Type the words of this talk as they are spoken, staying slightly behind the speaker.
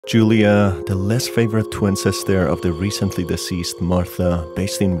Giulia, the less favorite twin sister of the recently deceased Martha,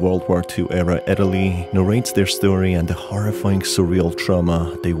 based in World War II era Italy, narrates their story and the horrifying surreal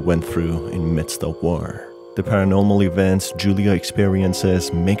trauma they went through in midst of war. The paranormal events Giulia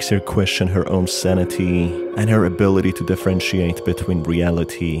experiences makes her question her own sanity and her ability to differentiate between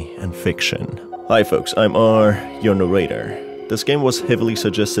reality and fiction. Hi folks, I'm R, your narrator. This game was heavily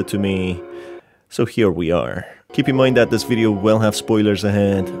suggested to me, so here we are. Keep in mind that this video will have spoilers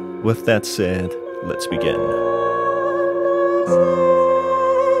ahead. With that said, let's begin.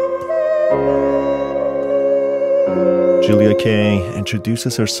 Giulia K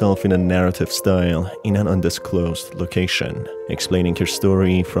introduces herself in a narrative style in an undisclosed location, explaining her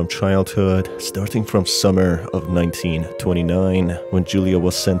story from childhood, starting from summer of 1929, when Giulia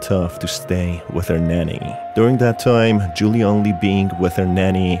was sent off to stay with her nanny. During that time, Giulia only being with her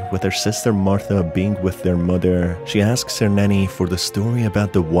nanny, with her sister Martha being with their mother, she asks her nanny for the story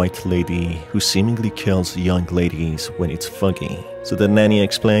about the white lady who seemingly kills young ladies when it's foggy. So the nanny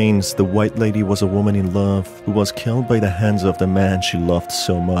explains the white lady was a woman in love who was killed by the hands of the man she loved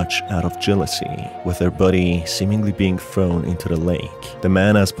so much out of jealousy, with her body seemingly being thrown into the lake. The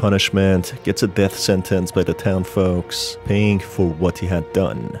man, as punishment, gets a death sentence by the town folks, paying for what he had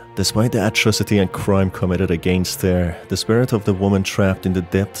done. Despite the atrocity and crime committed against her, the spirit of the woman trapped in the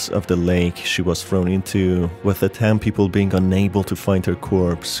depths of the lake she was thrown into, with the town people being unable to find her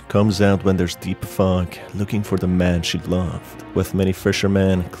corpse, comes out when there's deep fog, looking for the man she loved, with many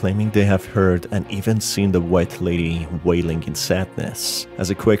fishermen claiming they have heard and even seen the white lady wailing in sadness. As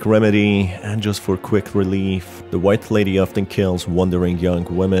a quick remedy, and just for quick relief, the white lady often kills wandering young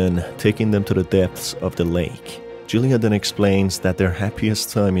women, taking them to the depths of the lake. Giulia then explains that their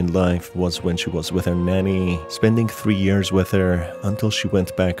happiest time in life was when she was with her nanny, spending 3 years with her until she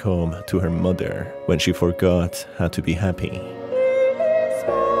went back home to her mother, when she forgot how to be happy.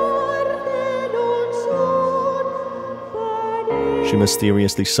 She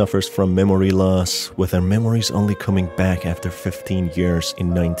mysteriously suffers from memory loss, with her memories only coming back after 15 years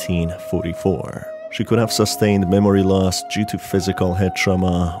in 1944. She could have sustained memory loss due to physical head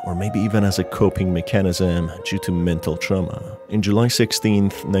trauma, or maybe even as a coping mechanism due to mental trauma. In July 16,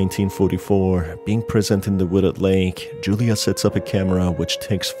 1944, being present in the wooded lake, Giulia sets up a camera which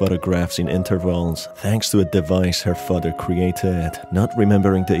takes photographs in intervals thanks to a device her father created, not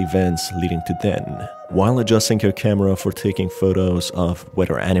remembering the events leading to then. While adjusting her camera for taking photos of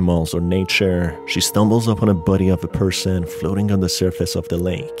whether animals or nature, she stumbles upon a body of a person floating on the surface of the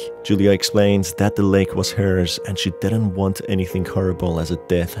lake. Giulia explains that the lake was hers and she didn't want anything horrible as a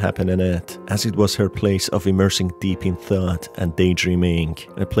death happen in it, as it was her place of immersing deep in thought and daydreaming,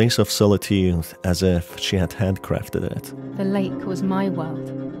 a place of solitude as if she had handcrafted it. The lake was my world,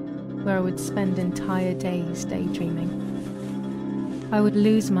 where I would spend entire days daydreaming. I would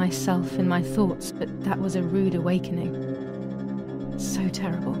lose myself in my thoughts, but that was a rude awakening. So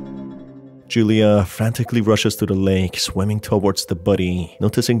terrible. Giulia frantically rushes to the lake, swimming towards the body,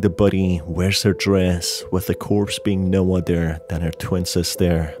 noticing the body wears her dress, with the corpse being no other than her twin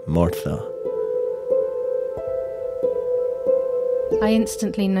sister, Martha. I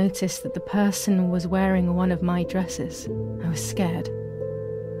instantly noticed that the person was wearing one of my dresses. I was scared.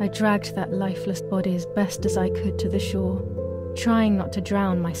 I dragged that lifeless body as best as I could to the shore, trying not to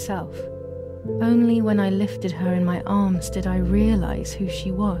drown myself. Only when I lifted her in my arms did I realize who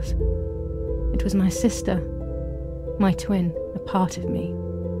she was. It was my sister, my twin, a part of me,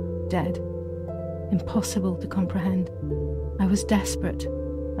 dead. Impossible to comprehend. I was desperate.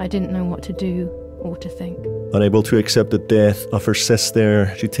 I didn't know what to do or to think. Unable to accept the death of her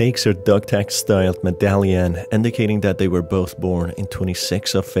sister, she takes her dog-tag-styled medallion, indicating that they were both born in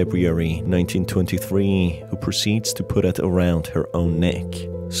 26th of February 1923, who proceeds to put it around her own neck.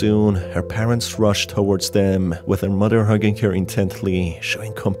 Soon, her parents rush towards them, with her mother hugging her intently,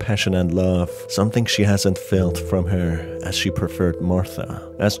 showing compassion and love, something she hasn't felt from her, as she preferred Martha.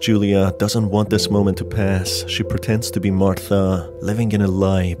 As Giulia doesn't want this moment to pass, she pretends to be Martha, living in a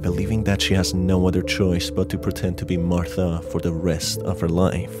lie, believing that she has no other choice but to pretend to be Martha for the rest of her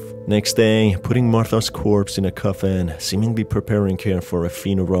life. Next day, putting Martha's corpse in a coffin, seemingly preparing her for a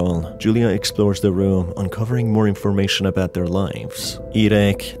funeral, Giulia explores the room, uncovering more information about their lives.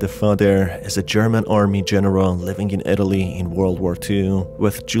 Irek, the father, is a German army general living in Italy in World War II,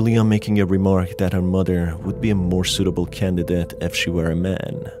 with Giulia making a remark that her mother would be a more suitable candidate if she were a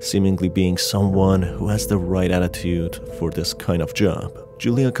man, seemingly being someone who has the right attitude for this kind of job.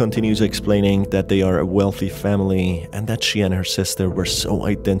 Giulia continues explaining that they are a wealthy family and that she and her sister were so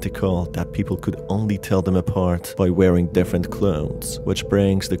identical that people could only tell them apart by wearing different clothes, which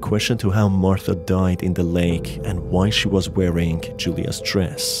brings the question to how Martha died in the lake and why she was wearing Giulia's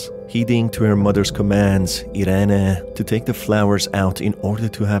dress. Heeding to her mother's commands, Irene, to take the flowers out in order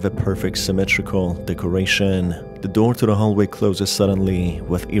to have a perfect symmetrical decoration. The door to the hallway closes suddenly,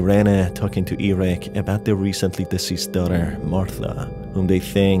 with Irene talking to Eric about their recently deceased daughter, Martha, whom they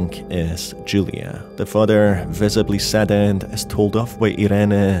think is Giulia. The father, visibly saddened, is told off by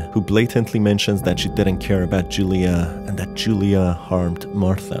Irene, who blatantly mentions that she didn't care about Giulia and that Giulia harmed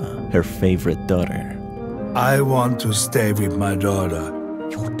Martha, her favorite daughter. I want to stay with my daughter.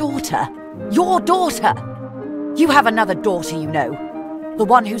 Your daughter? Your daughter? You have another daughter, you know. The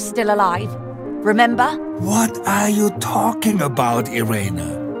one who's still alive. Remember? What are you talking about,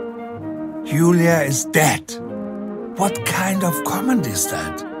 Irene? Giulia is dead. What kind of comment is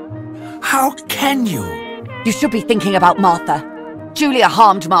that? How can you? You should be thinking about Martha. Giulia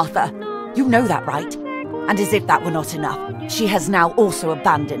harmed Martha. You know that, right? And as if that were not enough, she has now also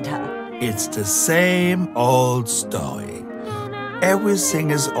abandoned her. It's the same old story.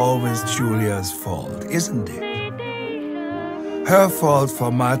 Everything is always Giulia's fault, isn't it? Her fault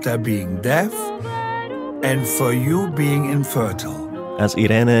for Martha being deaf and for you being infertile. As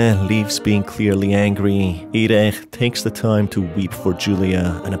Irene leaves being clearly angry, Eric takes the time to weep for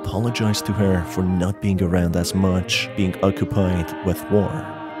Giulia and apologize to her for not being around as much, being occupied with war.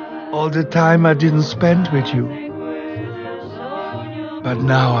 All the time I didn't spend with you. But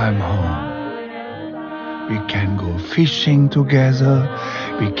now I'm home. We can go fishing together.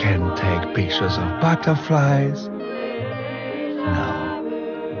 We can take pictures of butterflies. No.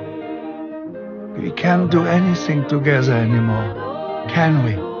 We can't do anything together anymore, can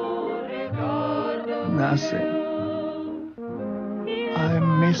we? Nothing. I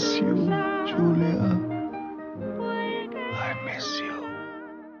miss you, Giulia. I miss you.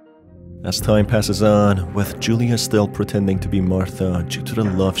 As time passes on, with Giulia still pretending to be Martha due to the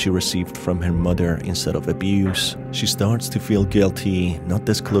love she received from her mother instead of abuse, she starts to feel guilty, not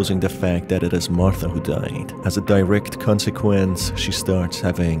disclosing the fact that it is Martha who died. As a direct consequence, she starts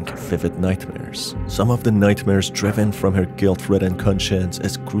having vivid nightmares. Some of the nightmares driven from her guilt-ridden conscience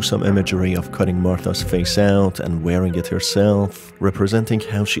is gruesome imagery of cutting Martha's face out and wearing it herself, representing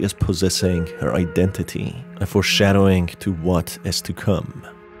how she is possessing her identity, a foreshadowing to what is to come.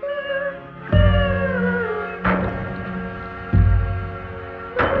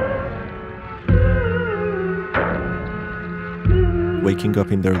 Waking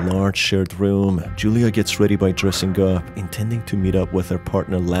up in their large shared room, Giulia gets ready by dressing up, intending to meet up with her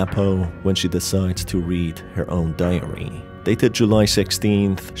partner Lapo when she decides to read her own diary. Dated July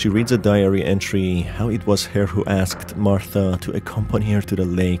 16th, she reads a diary entry how it was her who asked Martha to accompany her to the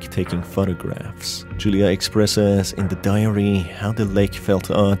lake taking photographs. Giulia expresses in the diary how the lake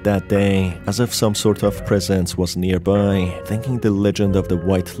felt odd that day, as if some sort of presence was nearby, thinking the legend of the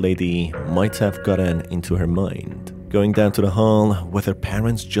White Lady might have gotten into her mind. Going down to the hall, with her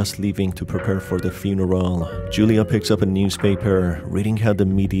parents just leaving to prepare for the funeral, Giulia picks up a newspaper, reading how the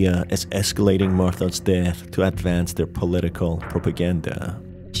media is escalating Martha's death to advance their political propaganda.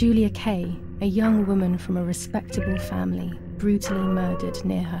 Giulia Kay, a young woman from a respectable family, brutally murdered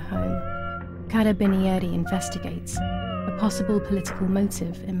near her home. Carabinieri investigates. A possible political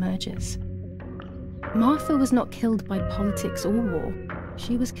motive emerges. Martha was not killed by politics or war.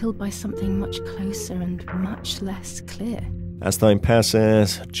 She was killed by something much closer and much less clear. As time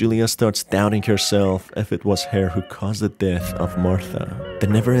passes, Giulia starts doubting herself if it was her who caused the death of Martha. The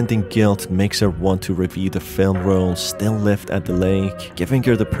never-ending guilt makes her want to review the film roll still left at the lake, giving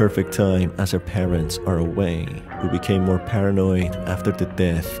her the perfect time as her parents are away, who became more paranoid after the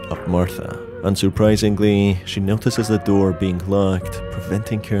death of Martha. Unsurprisingly, she notices the door being locked,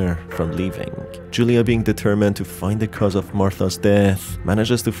 preventing her from leaving. Giulia, being determined to find the cause of Martha's death,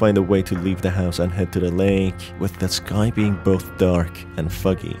 manages to find a way to leave the house and head to the lake, with the sky being both dark and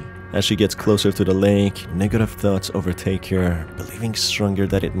foggy. As she gets closer to the lake, negative thoughts overtake her, believing stronger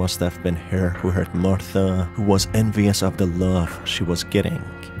that it must have been her who hurt Martha, who was envious of the love she was getting.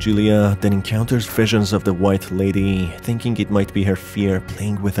 Giulia then encounters visions of the White Lady, thinking it might be her fear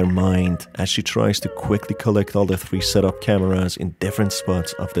playing with her mind as she tries to quickly collect all the 3 setup cameras in different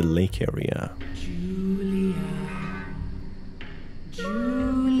spots of the lake area.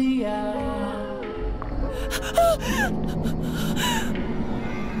 Giulia.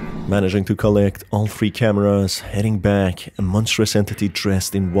 Managing to collect all 3 cameras, heading back, a monstrous entity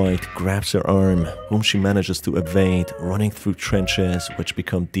dressed in white grabs her arm, whom she manages to evade, running through trenches which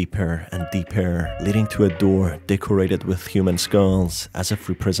become deeper and deeper, leading to a door decorated with human skulls, as if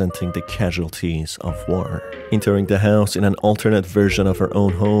representing the casualties of war. Entering the house in an alternate version of her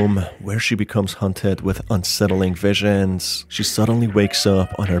own home, where she becomes haunted with unsettling visions, she suddenly wakes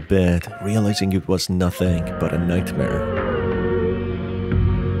up on her bed, realizing it was nothing but a nightmare.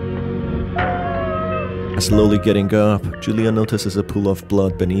 Slowly getting up, Giulia notices a pool of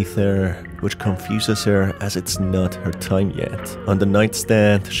blood beneath her, which confuses her as it's not her time yet. On the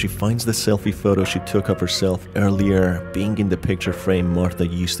nightstand, she finds the selfie photo she took of herself earlier being in the picture frame Martha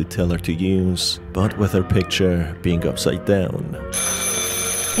used to tell her to use, but with her picture being upside down.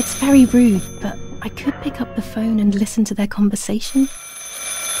 It's very rude, but I could pick up the phone and listen to their conversation.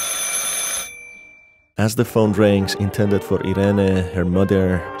 As the phone rings, intended for Irene, her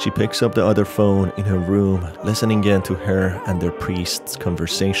mother, she picks up the other phone in her room, listening in to her and their priest's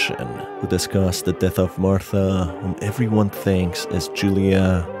conversation, who discuss the death of Martha, whom everyone thinks is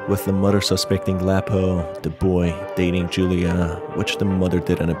Giulia, with the mother suspecting Lapo, the boy dating Giulia, which the mother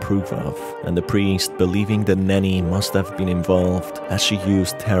didn't approve of, and the priest believing the nanny must have been involved as she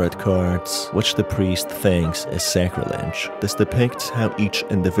used tarot cards, which the priest thinks is sacrilege. This depicts how each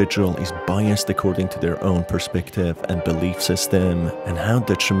individual is biased according to their own perspective and belief system, and how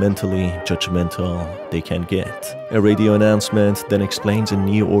detrimentally judgmental they can get. A radio announcement then explains a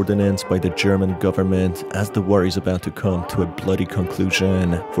new ordinance by the German government as the war is about to come to a bloody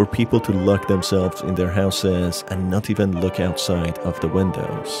conclusion, for people to lock themselves in their houses and not even look outside of the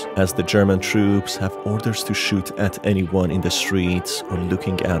windows, as the German troops have orders to shoot at anyone in the streets or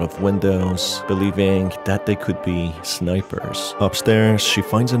looking out of windows, believing that they could be snipers. Upstairs, she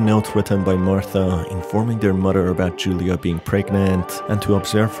finds a note written by Martha informing their mother about Giulia being pregnant and to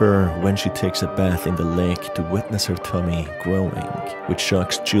observe her when she takes a bath in the lake to witness her tummy growing, which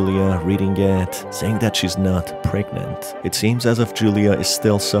shocks Giulia reading it, saying that she's not pregnant. It seems as if Giulia is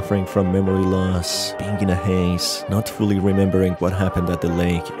still suffering from memory loss, being in a haze, not fully remembering what happened at the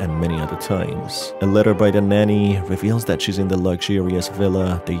lake and many other times. A letter by the nanny reveals that she's in the luxurious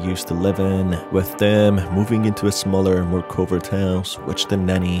villa they used to live in, with them moving into a smaller, more covert house which the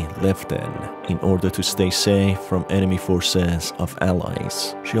nanny lived in order to stay safe from enemy forces of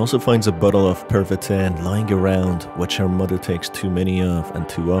allies. She also finds a bottle of Pervitin lying around, which her mother takes too many of and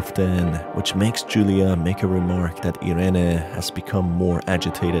too often, which makes Giulia make a remark that Irene has become more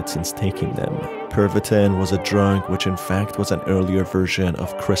agitated since taking them. Pervitin was a drug which in fact was an earlier version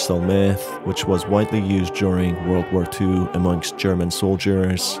of crystal meth, which was widely used during World War II amongst German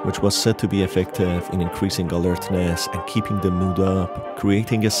soldiers, which was said to be effective in increasing alertness and keeping the mood up,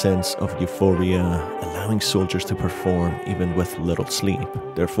 creating a sense of euphoria, allowing soldiers to perform even with little sleep.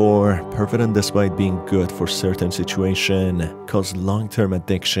 Therefore, Pervitin, despite being good for certain situations, caused long-term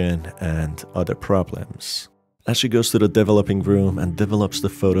addiction and other problems. As she goes to the developing room and develops the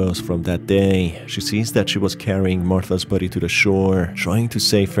photos from that day, she sees that she was carrying Martha's body to the shore, trying to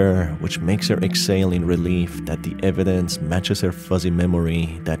save her, which makes her exhale in relief that the evidence matches her fuzzy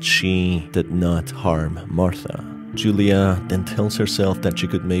memory that she did not harm Martha. Giulia then tells herself that she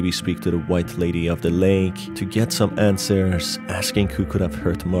could maybe speak to the White Lady of the Lake to get some answers, asking who could have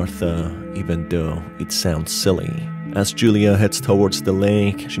hurt Martha, even though it sounds silly. As Giulia heads towards the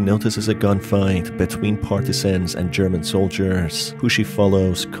lake, she notices a gunfight between partisans and German soldiers, who she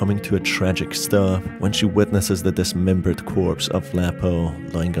follows, coming to a tragic stop when she witnesses the dismembered corpse of Lapo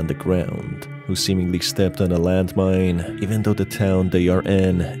lying on the ground, who seemingly stepped on a landmine, even though the town they are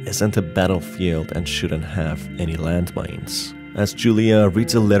in isn't a battlefield and shouldn't have any landmines. As Giulia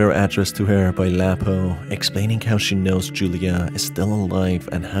reads a letter addressed to her by Lapo, explaining how she knows Giulia is still alive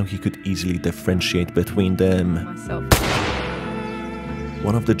and how he could easily differentiate between them.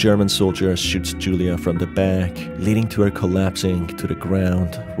 One of the German soldiers shoots Giulia from the back, leading to her collapsing to the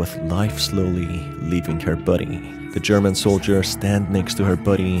ground, with life slowly leaving her body. The German soldiers stand next to her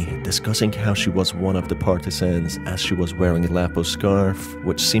body, discussing how she was one of the partisans as she was wearing Lapo's scarf,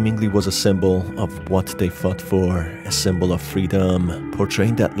 which seemingly was a symbol of what they fought for, a symbol of freedom,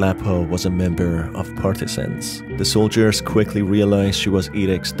 portraying that Lapo was a member of partisans. The soldiers quickly realize she was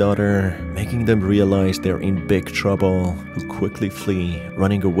Irek's daughter, making them realize they're in big trouble, who quickly flee,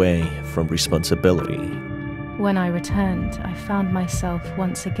 running away from responsibility. When I returned, I found myself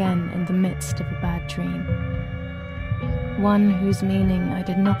once again in the midst of a bad dream. One whose meaning I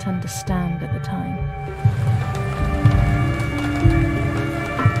did not understand at the time.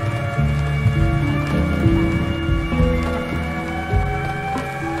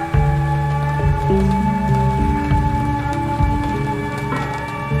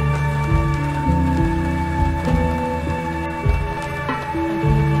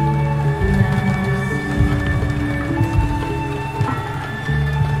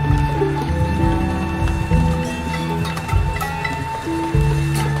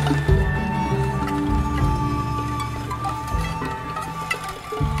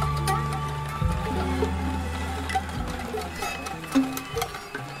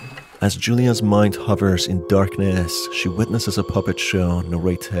 As Giulia's mind hovers in darkness, she witnesses a puppet show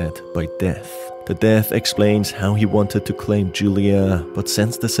narrated by Death. The Death explains how he wanted to claim Giulia, but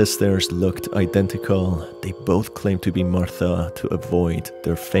since the sisters looked identical, they both claimed to be Martha to avoid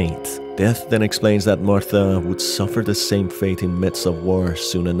their fate. Death then explains that Martha would suffer the same fate in midst of war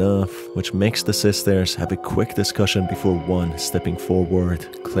soon enough, which makes the sisters have a quick discussion before one stepping forward,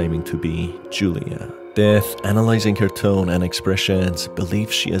 claiming to be Giulia. Death, analyzing her tone and expressions,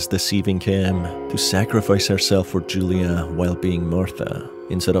 believes she is deceiving him to sacrifice herself for Giulia while being Martha.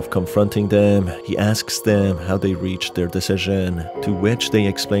 Instead of confronting them, he asks them how they reached their decision, to which they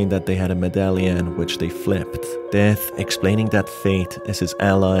explain that they had a medallion which they flipped. Death, explaining that fate is his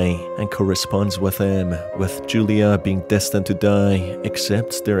ally and corresponds with him, with Giulia being destined to die,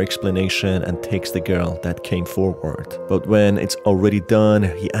 accepts their explanation and takes the girl that came forward. But when it's already done,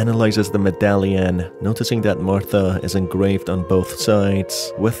 he analyzes the medallion, noticing that Martha is engraved on both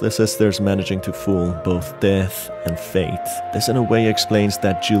sides, with the sisters managing to fool both Death and Fate. This in a way explains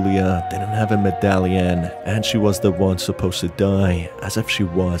that Giulia didn't have a medallion and she was the one supposed to die, as if she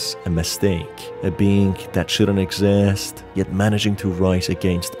was a mistake, a being that shouldn't exist, yet managing to rise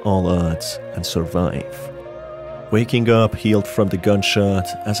against all odds and survive. Waking up, healed from the gunshot,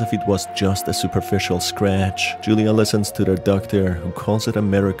 as if it was just a superficial scratch, Giulia listens to their doctor, who calls it a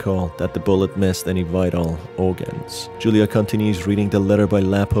miracle that the bullet missed any vital organs. Giulia continues reading the letter by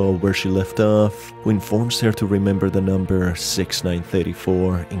Lapo where she left off, who informs her to remember the number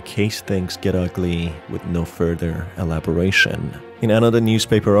 6934 in case things get ugly, with no further elaboration. In another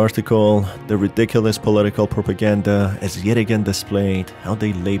newspaper article, the ridiculous political propaganda is yet again displayed how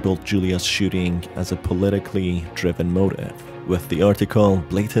they labeled Giulia's shooting as a politically driven motive, with the article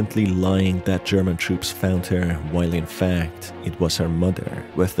blatantly lying that German troops found her while in fact it was her mother,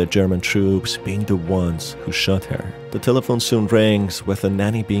 with the German troops being the ones who shot her. The telephone soon rings, with the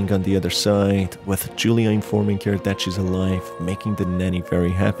nanny being on the other side, with Giulia informing her that she's alive, making the nanny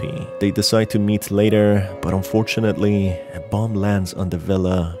very happy. They decide to meet later, but unfortunately, a bomb lands on the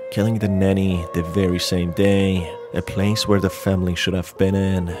villa, killing the nanny the very same day, a place where the family should have been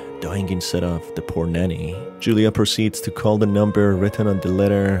in, dying instead of the poor nanny. Giulia proceeds to call the number written on the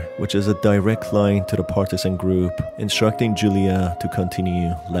letter, which is a direct line to the partisan group, instructing Giulia to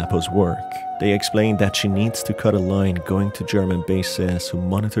continue Lapo's work. They explain that she needs to cut a line going to German bases who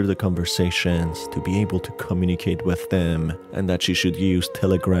monitor the conversations to be able to communicate with them, and that she should use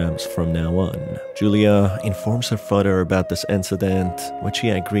telegrams from now on. Giulia informs her father about this incident, which he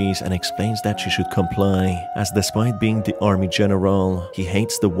agrees and explains that she should comply, as despite being the army general, he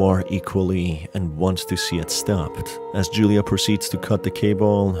hates the war equally and wants to see it stopped. As Giulia proceeds to cut the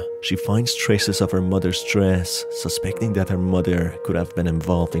cable, she finds traces of her mother's dress, suspecting that her mother could have been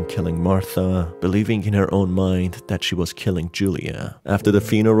involved in killing Martha, believing in her own mind that she was killing Giulia. After the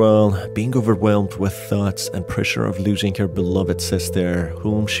funeral, being overwhelmed with thoughts and pressure of losing her beloved sister,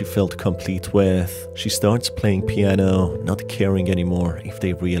 whom she felt complete with, she starts playing piano, not caring anymore if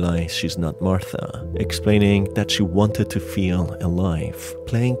they realize she's not Martha, explaining that she wanted to feel alive.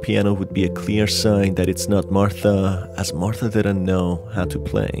 Playing piano would be a clear sign that it's not Martha, as Martha didn't know how to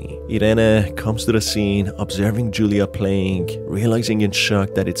play. Irene comes to the scene, observing Giulia playing, realizing in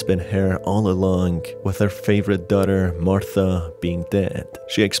shock that it's been her all along, with her favorite daughter, Martha, being dead.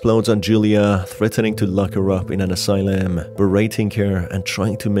 She explodes on Giulia, threatening to lock her up in an asylum, berating her and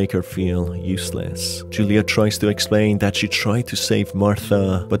trying to make her feel useless. Giulia tries to explain that she tried to save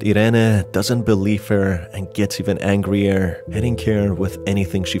Martha, but Irene doesn't believe her and gets even angrier, hitting her with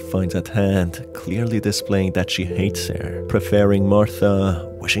anything she finds at hand, clearly displaying that she hates her, preferring Martha,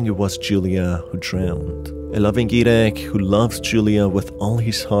 wishing it was Giulia who drowned. A loving Irek, who loves Giulia with all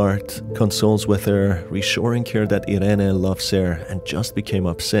his heart, consoles with her, reassuring her that Irene loves her and just became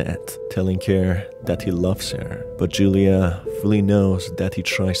upset, telling her that he loves her. But Giulia fully knows that he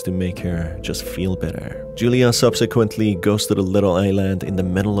tries to make her just feel better. Giulia subsequently goes to the little island in the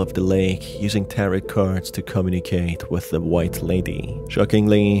middle of the lake, using tarot cards to communicate with the White Lady.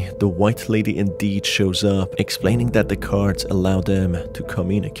 Shockingly, the White Lady indeed shows up, explaining that the cards allow them to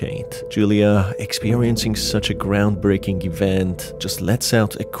communicate. Giulia, experiencing such a groundbreaking event, just lets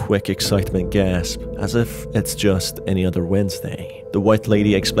out a quick excitement gasp, as if it's just any other Wednesday. The White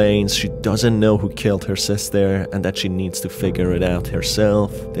Lady explains she doesn't know who killed her sister and that she needs to figure it out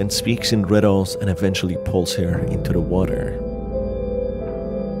herself, then speaks in riddles and eventually pulls her into the water.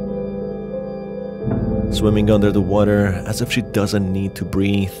 Swimming under the water as if she doesn't need to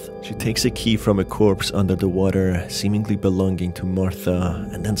breathe, she takes a key from a corpse under the water, seemingly belonging to Martha,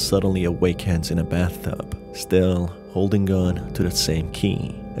 and then suddenly awakens in a bathtub, still holding on to the same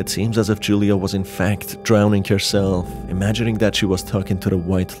key. It seems as if Giulia was in fact drowning herself, imagining that she was talking to the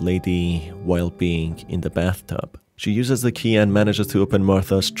white lady while being in the bathtub. She uses the key and manages to open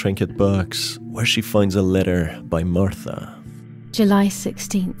Martha's trinket box, where she finds a letter by Martha. July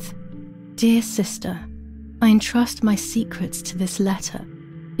 16th. Dear sister, I entrust my secrets to this letter.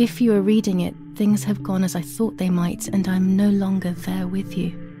 If you are reading it, things have gone as I thought they might, and I am no longer there with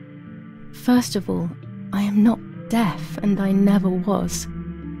you. First of all, I am not deaf, and I never was.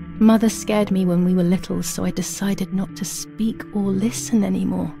 Mother scared me when we were little, so I decided not to speak or listen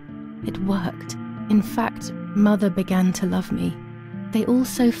anymore. It worked. In fact, Mother began to love me. They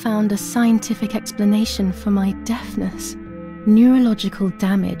also found a scientific explanation for my deafness. Neurological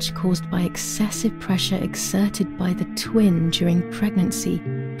damage caused by excessive pressure exerted by the twin during pregnancy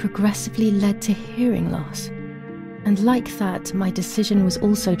progressively led to hearing loss. And like that, my decision was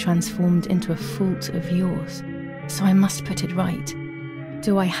also transformed into a fault of yours. So I must put it right.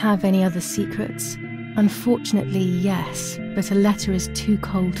 Do I have any other secrets? Unfortunately, yes, but a letter is too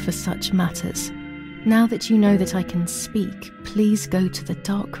cold for such matters. Now that you know that I can speak, please go to the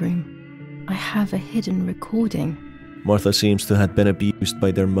darkroom. I have a hidden recording. Martha seems to have been abused by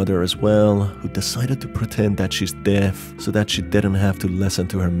their mother as well, who decided to pretend that she's deaf so that she didn't have to listen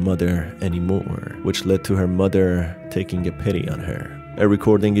to her mother anymore, which led to her mother taking a pity on her. A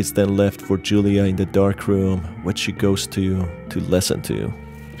recording is then left for Giulia in the dark room, which she goes to listen to.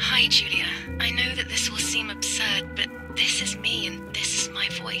 Hi, Giulia. I know that this will seem absurd, but this is me and this is my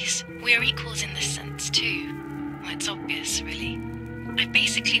voice. We are equals in this sense too. Well, it's obvious, really. I've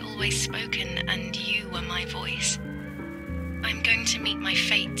basically always spoken and you were my voice. I'm going to meet my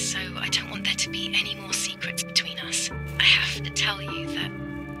fate, so I don't want there to be any more secrets between us. I have to tell you that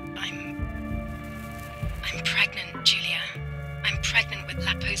I'm pregnant, Giulia. I'm pregnant with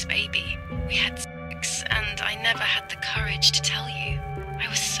Lapo's baby. We had sex, and I never had the courage to tell you. I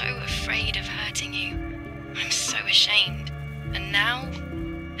was so afraid of hurting you. I'm so ashamed. And now,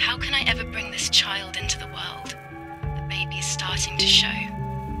 how can I ever bring this child into the world? The baby is starting to show.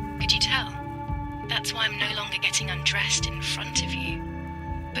 Could you tell? That's why I'm no longer getting undressed in front of you.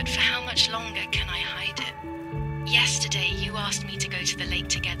 But for how much longer can I hide it? Yesterday, you asked me to go to the lake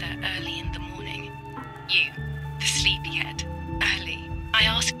together early in the morning. You, the sleepyhead, early. I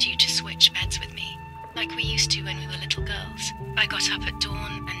asked you to switch beds with me, like we used to when we were little girls. I got up at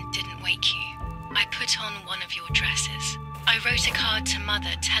dawn and didn't wake you. I put on one of your dresses. I wrote a card to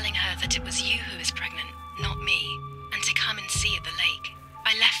Mother telling her that it was you who was pregnant, not me, and to come and see at the lake.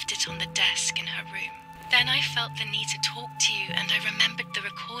 I left it on the desk in her room. Then I felt the need to talk to you, and I remembered the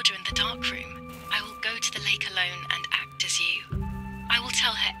recorder in the dark room. I will go to the lake alone and act as you. I will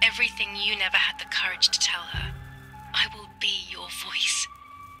tell her everything you never had the courage to tell her. I will be your voice.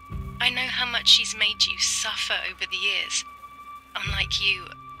 I know how much she's made you suffer over the years. Unlike you,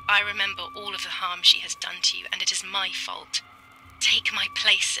 I remember all of the harm she has done to you, and it is my fault. Take my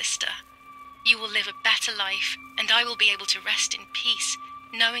place, sister. You will live a better life, and I will be able to rest in peace,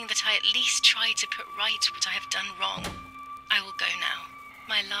 knowing that I at least tried to put right what I have done wrong. I will go now.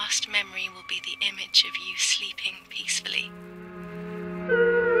 My last memory will be the image of you sleeping peacefully.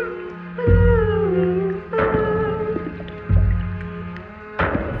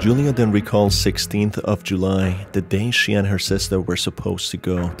 Giulia then recalls 16th of July, the day she and her sister were supposed to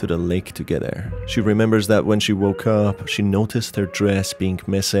go to the lake together. She remembers that when she woke up, she noticed her dress being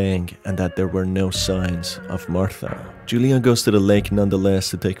missing and that there were no signs of Martha. Giulia goes to the lake nonetheless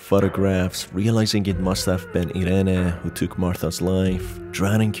to take photographs, realizing it must have been Irene who took Martha's life,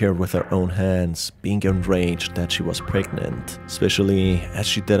 drowning her with her own hands, being enraged that she was pregnant, especially as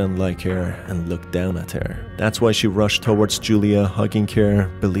she didn't like her and looked down at her. That's why she rushed towards Giulia, hugging her,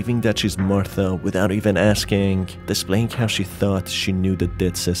 believing that she's Martha without even asking, displaying how she thought she knew the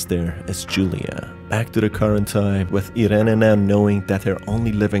dead sister as Giulia. Back to the current time, with Irene now knowing that her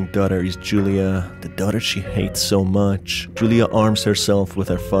only living daughter is Giulia, the daughter she hates so much, Giulia arms herself with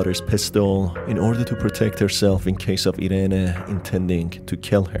her father's pistol in order to protect herself in case of Irene intending to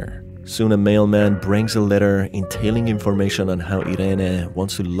kill her. Soon a mailman brings a letter entailing information on how Irene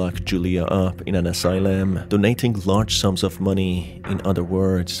wants to lock Giulia up in an asylum, donating large sums of money, in other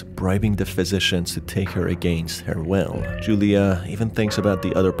words, bribing the physicians to take her against her will. Giulia even thinks about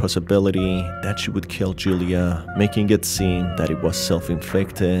the other possibility that she would kill Giulia, making it seem that it was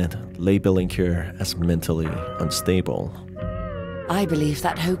self-inflicted, labeling her as mentally unstable. I believe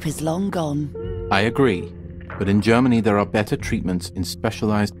that hope is long gone. I agree. But in Germany there are better treatments in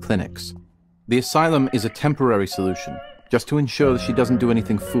specialized clinics. The asylum is a temporary solution, just to ensure that she doesn't do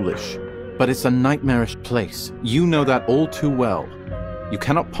anything foolish. But it's a nightmarish place. You know that all too well. You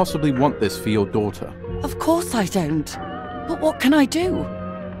cannot possibly want this for your daughter. Of course I don't. But what can I do?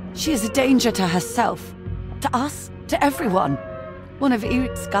 She is a danger to herself, to us, to everyone. One of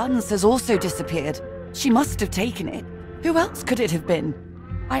Eric's guns has also disappeared. She must have taken it. Who else could it have been?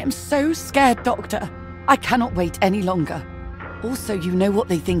 I am so scared, Doctor. I cannot wait any longer. Also, you know what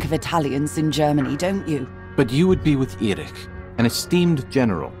they think of Italians in Germany, don't you? But you would be with Eric, an esteemed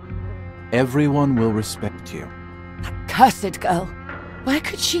general. Everyone will respect you. That cursed girl. Where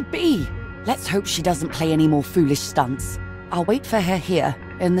could she be? Let's hope she doesn't play any more foolish stunts. I'll wait for her here,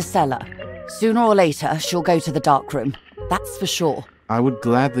 in the cellar. Sooner or later, she'll go to the dark room. That's for sure. I would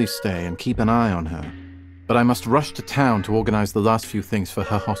gladly stay and keep an eye on her. But I must rush to town to organize the last few things for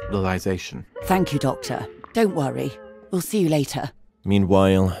her hospitalization. Thank you, Doctor. Don't worry. We'll see you later.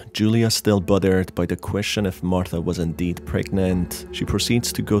 Meanwhile, Giulia, still bothered by the question if Martha was indeed pregnant, she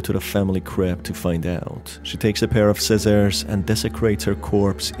proceeds to go to the family crib to find out. She takes a pair of scissors and desecrates her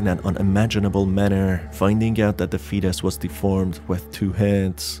corpse in an unimaginable manner, finding out that the fetus was deformed with 2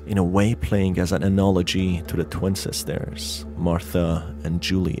 heads, in a way playing as an analogy to the twin sisters, Martha and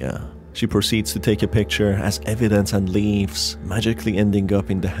Giulia. She proceeds to take a picture as evidence and leaves, magically ending up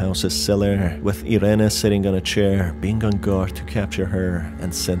in the house's cellar, with Irene sitting on a chair, being on guard to capture her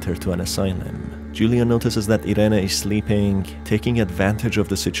and send her to an asylum. Giulia notices that Irene is sleeping, taking advantage of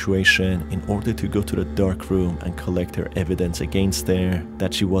the situation in order to go to the dark room and collect her evidence against her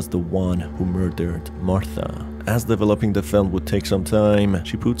that she was the one who murdered Martha. As developing the film would take some time,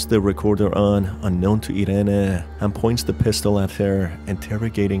 she puts the recorder on, unknown to Irene, and points the pistol at her,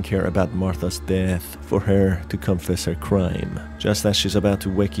 interrogating her about Martha's death for her to confess her crime. Just as she's about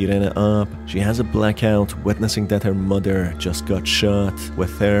to wake Irene up, she has a blackout, witnessing that her mother just got shot,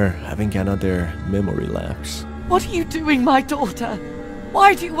 with her having another memory lapse. What are you doing, my daughter?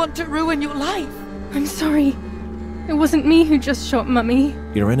 Why do you want to ruin your life? I'm sorry. It wasn't me who just shot Mummy.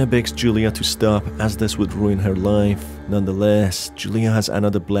 Irene begs Giulia to stop, as this would ruin her life. Nonetheless, Giulia has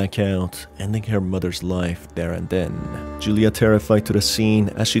another blackout, ending her mother's life there and then. Giulia, terrified to the scene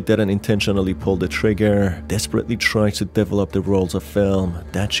as she didn't intentionally pull the trigger, desperately tries to develop the rolls of film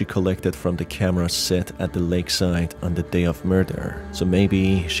that she collected from the camera set at the lakeside on the day of murder. So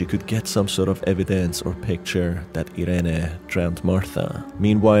maybe she could get some sort of evidence or picture that Irene drowned Martha.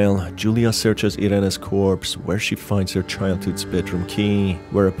 Meanwhile, Giulia searches Irene's corpse, where she finds her childhood's bedroom key,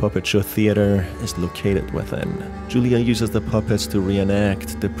 where a puppet show theater is located within. Giulia uses the puppets to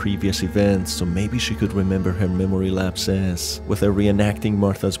reenact the previous events, so maybe she could remember her memory lapses, with her reenacting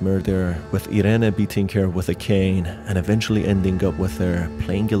Martha's murder, with Irene beating her with a cane, and eventually ending up with her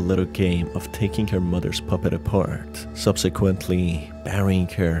playing a little game of taking her mother's puppet apart, subsequently burying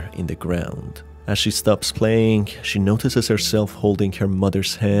her in the ground. As she stops playing, she notices herself holding her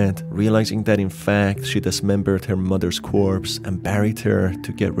mother's head, realizing that in fact she dismembered her mother's corpse and buried her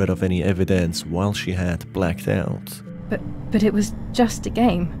to get rid of any evidence while she had blacked out. But it was just a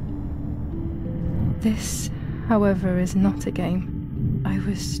game. This, however, is not a game. I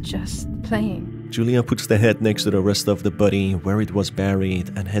was just playing. Giulia puts the head next to the rest of the body where it was buried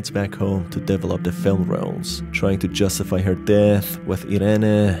and heads back home to develop the film rolls, trying to justify her death with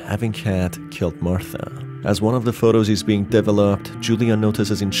Irene having had killed Martha. As one of the photos is being developed, Giulia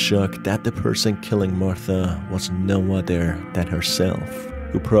notices in shock that the person killing Martha was no other than herself,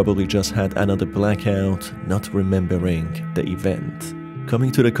 who probably just had another blackout, not remembering the event.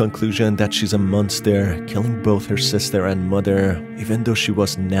 Coming to the conclusion that she's a monster, killing both her sister and mother, even though she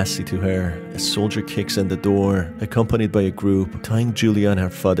was nasty to her, a soldier kicks in the door, accompanied by a group, tying Giulia and her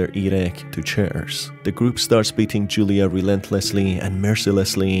father Eric to chairs. The group starts beating Giulia relentlessly and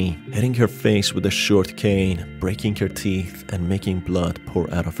mercilessly, hitting her face with a short cane, breaking her teeth, and making blood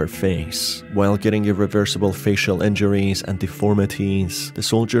pour out of her face. While getting irreversible facial injuries and deformities, the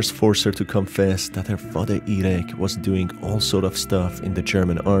soldiers force her to confess that her father Eric was doing all sort of stuff in the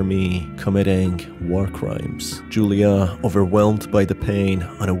German army, committing war crimes. Giulia, overwhelmed by the pain,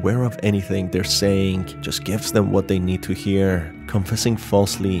 unaware of anything they're saying, just gives them what they need to hear, confessing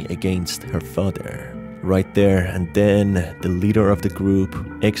falsely against her father. Right there and then, the leader of the group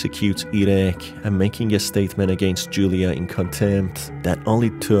executes Eric and making a statement against Giulia in contempt that all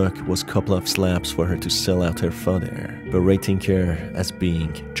it took was a couple of slaps for her to sell out her father, berating her as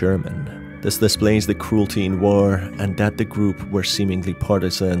being German. This displays the cruelty in war and that the group were seemingly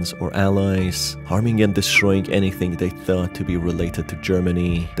partisans or allies, harming and destroying anything they thought to be related to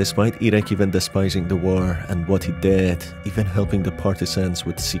Germany, despite Irek even despising the war and what he did, even helping the partisans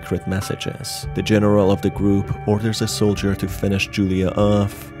with secret messages. The general of the group orders a soldier to finish Giulia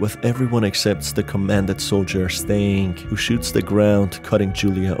off, with everyone except the commanded soldier staying, who shoots the ground, cutting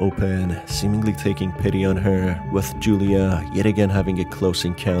Giulia open, seemingly taking pity on her, with Giulia yet again having a close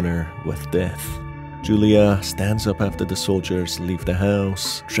encounter with death. Giulia stands up after the soldiers leave the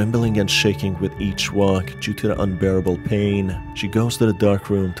house, trembling and shaking with each walk due to the unbearable pain. She goes to the dark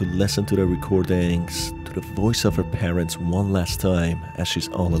room to listen to the recordings, to the voice of her parents one last time as she's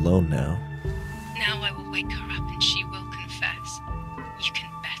all alone now. Now I will wake her up and she will confess. You can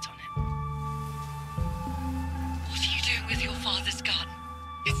bet on it. What are you doing with your father's gun?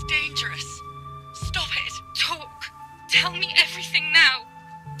 It's dangerous. Stop it. Talk. Tell me everything now.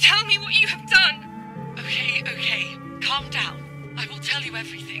 Tell me what you have done. Okay. Calm down. I will tell you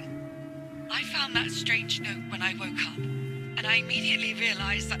everything. I found that strange note when I woke up, and I immediately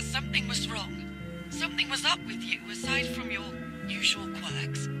realized that something was wrong. Something was up with you, aside from your usual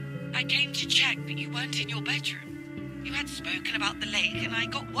quirks. I came to check, but you weren't in your bedroom. You had spoken about the lake, and I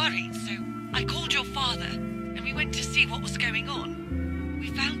got worried, so I called your father, and we went to see what was going on. We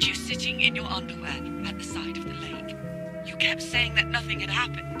found you sitting in your underwear at the side of the lake. You kept saying that nothing had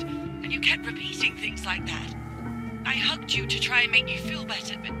happened, and you kept repeating things like that. I hugged you to try and make you feel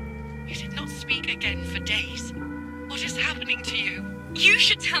better, but you did not speak again for days. What is happening to you? You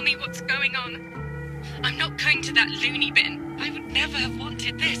should tell me what's going on. I'm not going to that loony bin. I would never have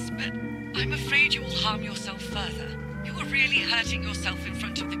wanted this, but I'm afraid you will harm yourself further. You were really hurting yourself in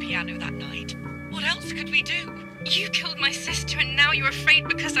front of the piano that night. What else could we do? You killed my sister and now you're afraid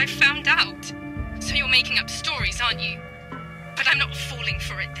because I found out. So you're making up stories, aren't you? But I'm not falling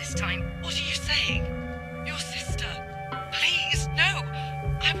for it this time. What are you saying? Your sister? Please, no.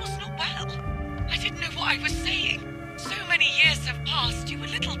 I was not well. I didn't know what I was saying. So many years have passed. You were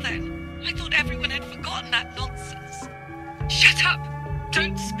little then. I thought everyone had forgotten that nonsense. Shut up!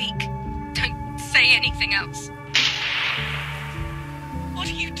 Don't speak. Don't say anything else. What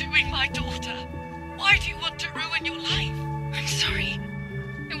are you doing, my daughter? Why do you want to ruin your life? I'm sorry.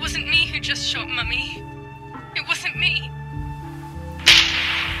 It wasn't me who just shot Mummy. It wasn't me.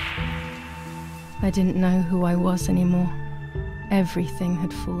 I didn't know who I was anymore. Everything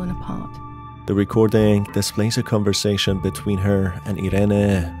had fallen apart. The recording displays a conversation between her and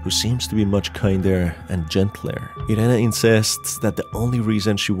Irene, who seems to be much kinder and gentler. Irene insists that the only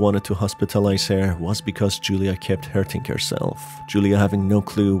reason she wanted to hospitalize her was because Giulia kept hurting herself. Giulia, having no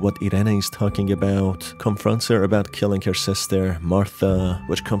clue what Irene is talking about, confronts her about killing her sister, Martha,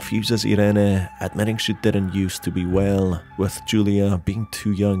 which confuses Irene, admitting she didn't used to be well, with Giulia being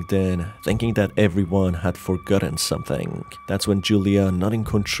too young then, thinking that everyone had forgotten something. That's when Giulia, not in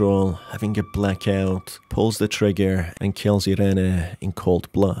control, having a blackout, pulls the trigger and kills Irene in cold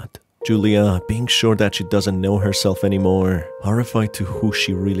blood. Giulia, being sure that she doesn't know herself anymore, horrified to who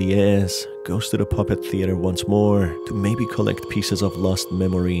she really is, goes to the puppet theater once more to maybe collect pieces of lost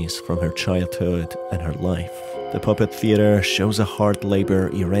memories from her childhood and her life. The puppet theater shows a hard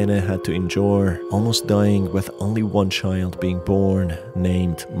labor Irene had to endure, almost dying with only one child being born,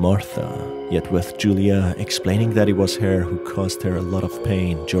 named Martha. Yet with Giulia explaining that it was her who caused her a lot of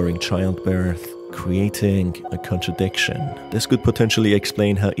pain during childbirth, creating a contradiction. This could potentially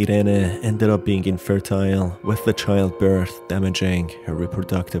explain how Irene ended up being infertile, with the childbirth damaging her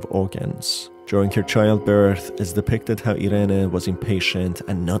reproductive organs. During her childbirth, it's depicted how Irene was impatient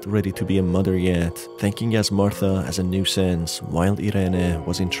and not ready to be a mother yet, thinking as Martha as a nuisance, while Irene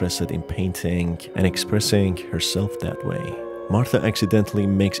was interested in painting and expressing herself that way. Martha accidentally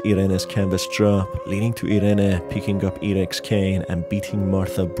makes Irene's canvas drop, leading to Irene picking up Irek's cane and beating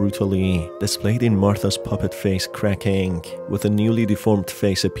Martha brutally, displayed in Martha's puppet face cracking, with a newly deformed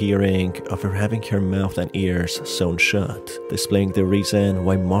face appearing of her having her mouth and ears sewn shut, displaying the reason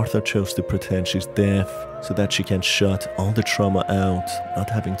why Martha chose to pretend she's deaf, so that she can shut all the trauma out, not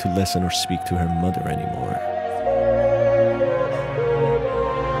having to listen or speak to her mother anymore.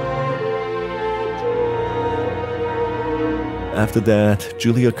 After that,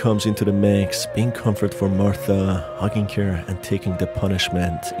 Giulia comes into the mix, being comfort for Martha, hugging her and taking the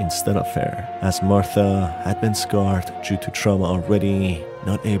punishment instead of her, as Martha had been scarred due to trauma already,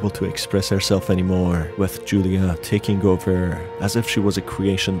 not able to express herself anymore, with Giulia taking over as if she was a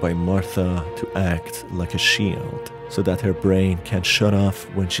creation by Martha to act like a shield, so that her brain can shut off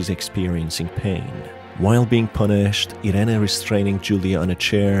when she's experiencing pain. While being punished, Irene restraining Giulia on a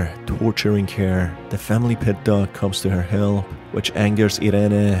chair, torturing her, the family pet dog comes to her help, which angers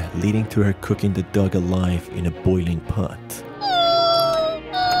Irene, leading to her cooking the dog alive in a boiling pot.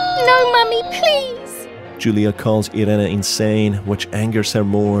 No, Mummy, please! Giulia calls Irene insane, which angers her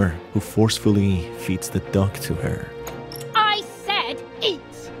more, who forcefully feeds the dog to her. I said eat!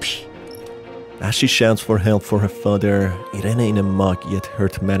 As she shouts for help for her father, Irene in a mock yet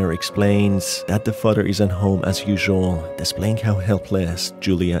hurt manner explains that the father isn't home as usual, displaying how helpless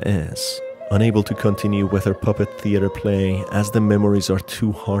Giulia is. Unable to continue with her puppet theater play as the memories are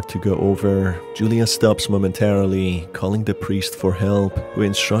too hard to go over, Giulia stops momentarily, calling the priest for help, who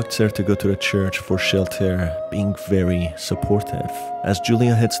instructs her to go to the church for shelter, being very supportive. As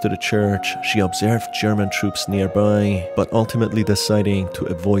Giulia heads to the church, she observes German troops nearby, but ultimately deciding to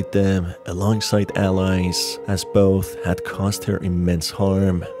avoid them alongside allies, as both had caused her immense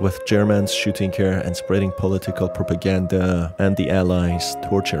harm, with Germans shooting her and spreading political propaganda, and the allies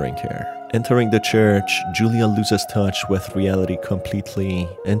torturing her. Entering the church, Giulia loses touch with reality completely,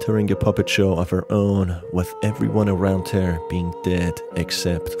 entering a puppet show of her own, with everyone around her being dead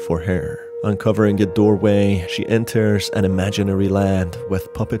except for her. Uncovering a doorway, she enters an imaginary land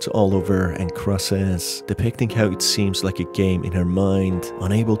with puppets all over and crosses, depicting how it seems like a game in her mind,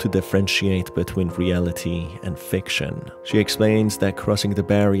 unable to differentiate between reality and fiction. She explains that crossing the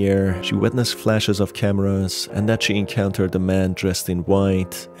barrier, she witnessed flashes of cameras and that she encountered a man dressed in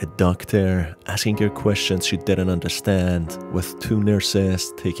white, a doctor, asking her questions she didn't understand, with 2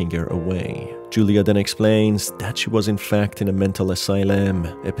 nurses taking her away. Giulia then explains that she was in fact in a mental asylum,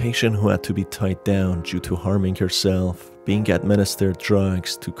 a patient who had to be tied down due to harming herself, being administered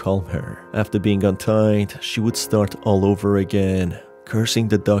drugs to calm her. After being untied, she would start all over again, cursing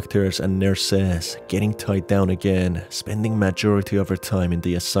the doctors and nurses, getting tied down again, spending majority of her time in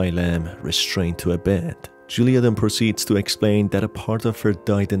the asylum, restrained to a bed. Giulia then proceeds to explain that a part of her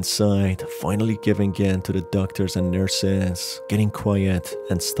died inside, finally giving in to the doctors and nurses, getting quiet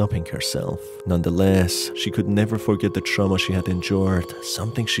and stopping herself. Nonetheless, she could never forget the trauma she had endured,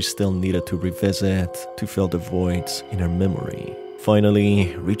 something she still needed to revisit to fill the voids in her memory.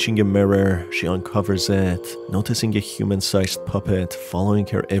 Finally, reaching a mirror, she uncovers it, noticing a human-sized puppet following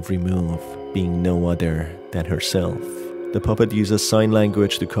her every move, being no other than herself. The puppet uses sign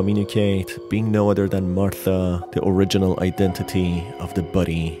language to communicate, being no other than Martha, the original identity of the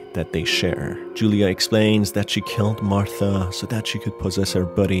body that they share. Giulia explains that she killed Martha so that she could possess her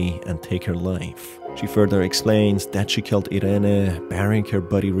body and take her life. She further explains that she killed Irene, burying her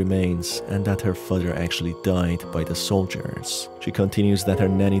body remains, and that her father actually died by the soldiers. She continues that her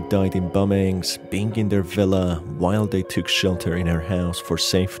nanny died in bombings, being in their villa while they took shelter in her house for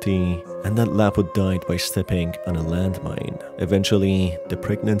safety, and that Lapo died by stepping on a landmine. Eventually, the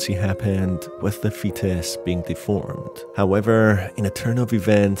pregnancy happened, with the fetus being deformed. However, in a turn of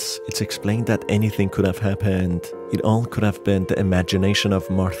events, it's explained that anything could have happened. It all could have been the imagination of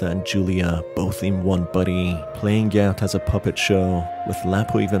Martha and Giulia, both in one body, playing out as a puppet show, with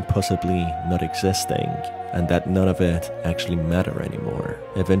Lapo even possibly not existing, and that none of it actually mattered anymore.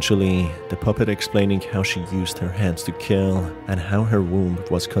 Eventually, the puppet explaining how she used her hands to kill, and how her womb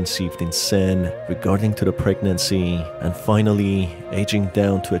was conceived in sin, regarding to the pregnancy, and finally, aging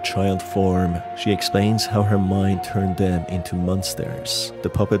down to a child form, she explains how her mind turned them into monsters. The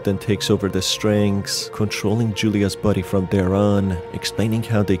puppet then takes over the strings, controlling Giulia's body from there on, explaining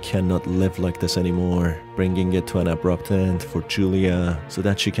how they cannot live like this anymore, bringing it to an abrupt end for Giulia so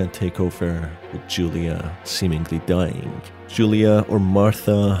that she can take over, with Giulia seemingly dying. Giulia, or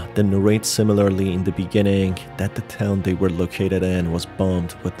Martha, then narrates similarly in the beginning that the town they were located in was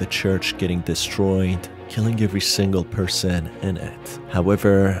bombed, with the church getting destroyed, killing every single person in it.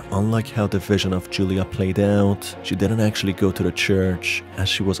 However, unlike how the vision of Giulia played out, she didn't actually go to the church, as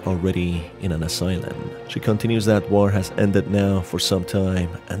she was already in an asylum. She continues that war has ended now for some time,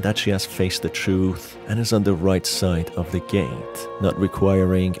 and that she has faced the truth and is on the right side of the gate, not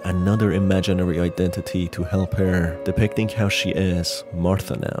requiring another imaginary identity to help her, depicting how she is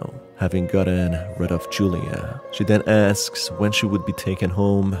Martha now, having gotten rid of Giulia. She then asks when she would be taken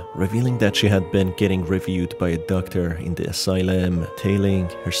home, revealing that she had been getting reviewed by a doctor in the asylum, telling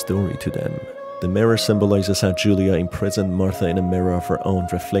her story to them. The mirror symbolizes how Giulia imprisoned Martha in a mirror of her own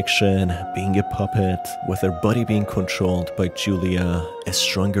reflection, being a puppet, with her body being controlled by Giulia, a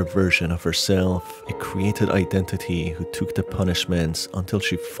stronger version of herself, a created identity who took the punishments until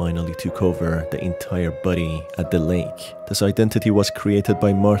she finally took over the entire body at the lake. This identity was created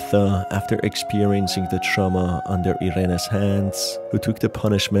by Martha after experiencing the trauma under Irene's hands, who took the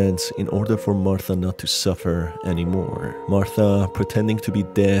punishments in order for Martha not to suffer anymore. Martha, pretending to be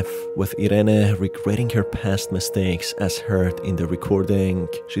deaf, with Irene Julia, regretting her past mistakes as heard in the recording.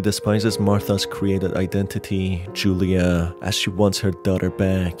 She despises Martha's created identity, Giulia, as she wants her daughter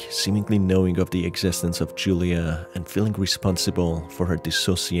back, seemingly knowing of the existence of Giulia and feeling responsible for her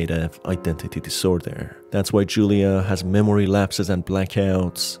dissociative identity disorder. That's why Giulia has memory lapses and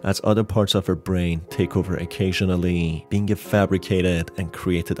blackouts, as other parts of her brain take over occasionally, being a fabricated and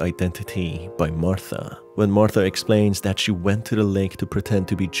created identity by Martha. When Martha explains that she went to the lake to pretend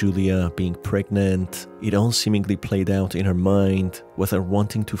to be Giulia being pregnant, it all seemingly played out in her mind, with her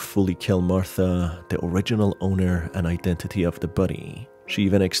wanting to fully kill Martha, the original owner and identity of the body. She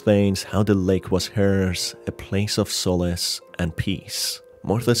even explains how the lake was hers, a place of solace and peace.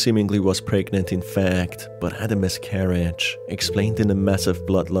 Martha seemingly was pregnant in fact, but had a miscarriage, explained in the massive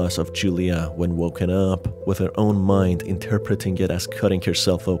blood loss of Giulia when woken up, with her own mind interpreting it as cutting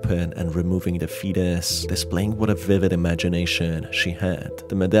herself open and removing the fetus, displaying what a vivid imagination she had.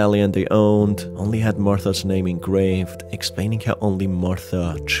 The medallion they owned only had Martha's name engraved, explaining how only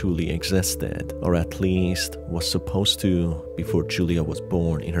Martha truly existed, or at least was supposed to before Giulia was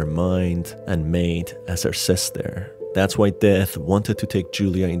born in her mind and made as her sister. That's why Death wanted to take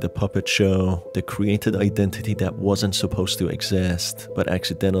Giulia in the puppet show, the created identity that wasn't supposed to exist, but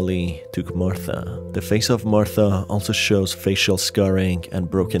accidentally took Martha. The face of Martha also shows facial scarring and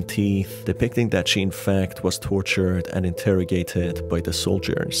broken teeth, depicting that she in fact was tortured and interrogated by the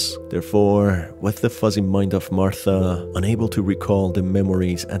soldiers. Therefore, with the fuzzy mind of Martha, unable to recall the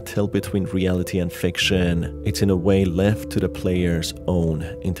memories and tell between reality and fiction, it's in a way left to the player's own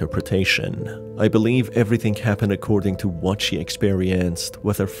interpretation. I believe everything happened according to what she experienced,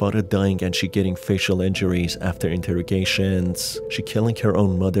 with her father dying and she getting facial injuries after interrogations, she killing her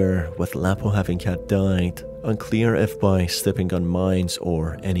own mother, with Lapo having had died. Unclear if by stepping on mines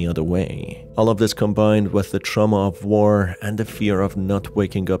or any other way. All of this combined with the trauma of war and the fear of not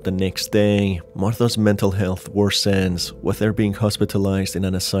waking up the next day, Martha's mental health worsens, with her being hospitalized in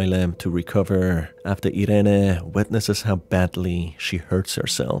an asylum to recover after Irene witnesses how badly she hurts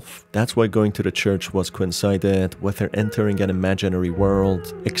herself. That's why going to the church was coincided with her entering an imaginary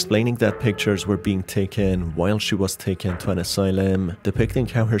world, explaining that pictures were being taken while she was taken to an asylum, depicting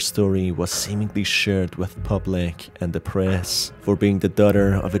how her story was seemingly shared with public and the press, for being the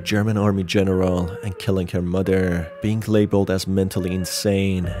daughter of a German army general and killing her mother, being labeled as mentally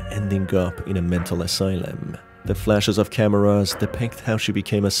insane, ending up in a mental asylum. The flashes of cameras depict how she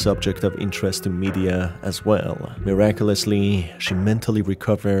became a subject of interest to media as well. Miraculously, she mentally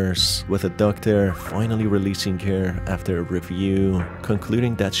recovers, with a doctor finally releasing her after a review,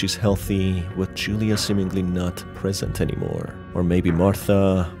 concluding that she's healthy, with Giulia seemingly not present anymore. Or maybe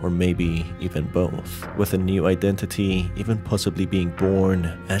Martha, or maybe even both, with a new identity even possibly being born,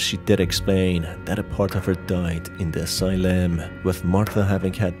 as she did explain that a part of her died in the asylum, with Martha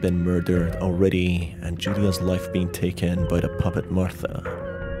having had been murdered already and Giulia's life being taken by the puppet Martha.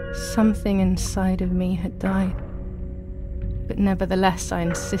 Something inside of me had died, but nevertheless I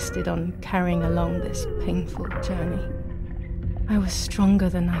insisted on carrying along this painful journey. I was stronger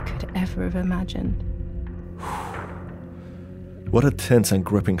than I could ever have imagined. What a tense and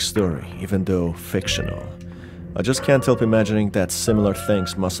gripping story, even though fictional. I just can't help imagining that similar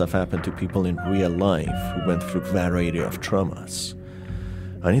things must have happened to people in real life who went through a variety of traumas.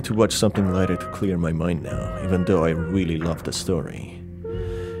 I need to watch something lighter to clear my mind now, even though I really love the story.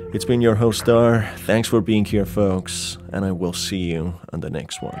 It's been your host Star, thanks for being here folks, and I will see you on the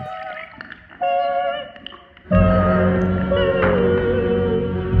next one.